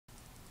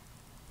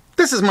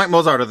This is Mike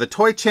Mozart of the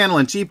Toy Channel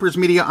and Jeepers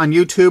Media on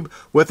YouTube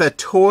with a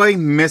toy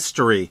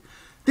mystery.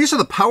 These are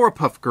the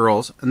Powerpuff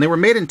Girls, and they were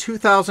made in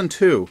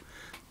 2002.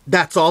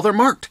 That's all they're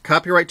marked.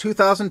 Copyright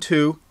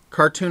 2002,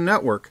 Cartoon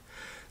Network.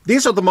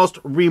 These are the most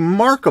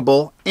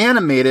remarkable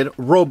animated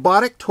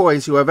robotic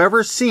toys you have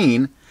ever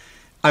seen.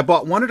 I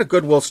bought one at a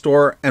Goodwill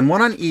store and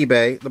one on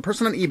eBay. The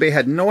person on eBay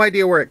had no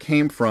idea where it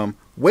came from.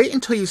 Wait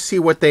until you see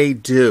what they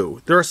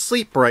do. They're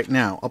asleep right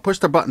now. I'll push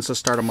the buttons to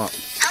start them up.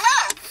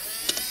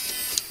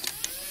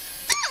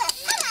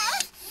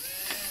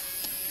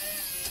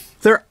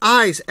 Their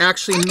eyes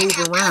actually move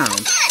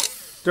around.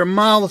 Their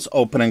mouths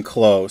open and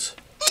close.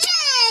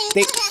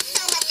 They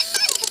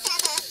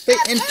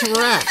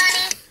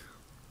interact.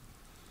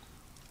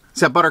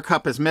 So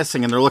Buttercup is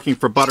missing and they're looking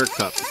for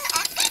Buttercup.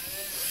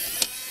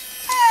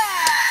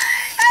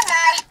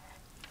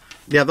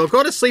 Yeah, they'll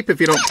go to sleep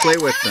if you don't play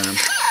with them.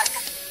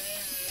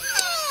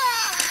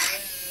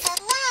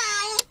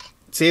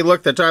 See,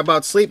 look, they're talking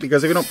about sleep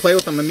because if you don't play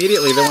with them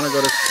immediately, they want to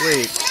go to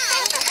sleep.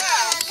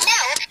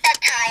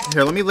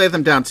 Here, let me lay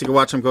them down so you can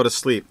watch them go to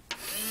sleep.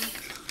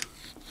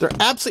 They're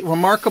absolutely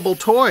remarkable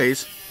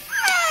toys.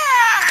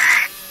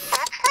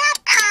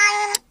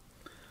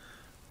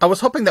 I was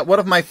hoping that one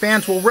of my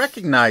fans will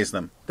recognize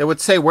them. They would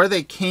say where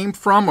they came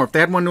from or if they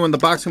had one new in the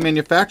box who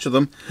manufactured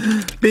them.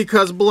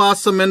 Because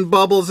Blossum and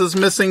Bubbles is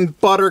missing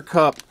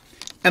Buttercup.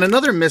 And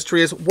another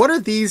mystery is, what are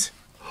these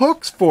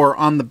hooks for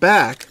on the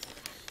back?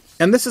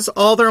 And this is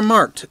all they're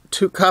marked.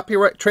 To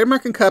copyright,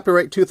 trademark and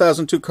copyright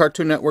 2002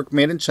 Cartoon Network,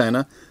 made in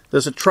China.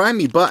 There's a try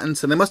me button,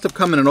 so they must have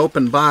come in an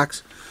open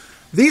box.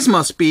 These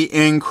must be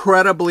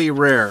incredibly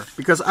rare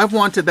because I've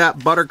wanted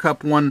that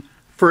Buttercup one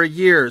for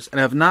years and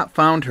have not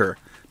found her.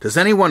 Does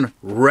anyone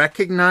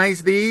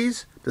recognize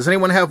these? Does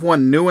anyone have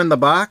one new in the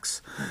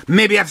box?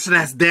 Maybe I should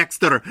ask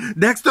Dexter.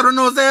 Dexter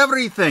knows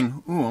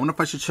everything. Ooh, I wonder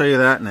if I should show you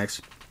that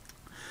next.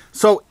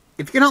 So,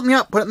 if you can help me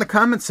out, put it in the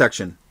comments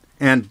section.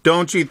 And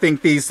don't you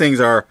think these things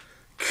are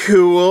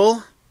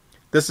cool?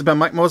 This has been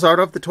Mike Mozart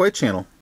of the Toy Channel.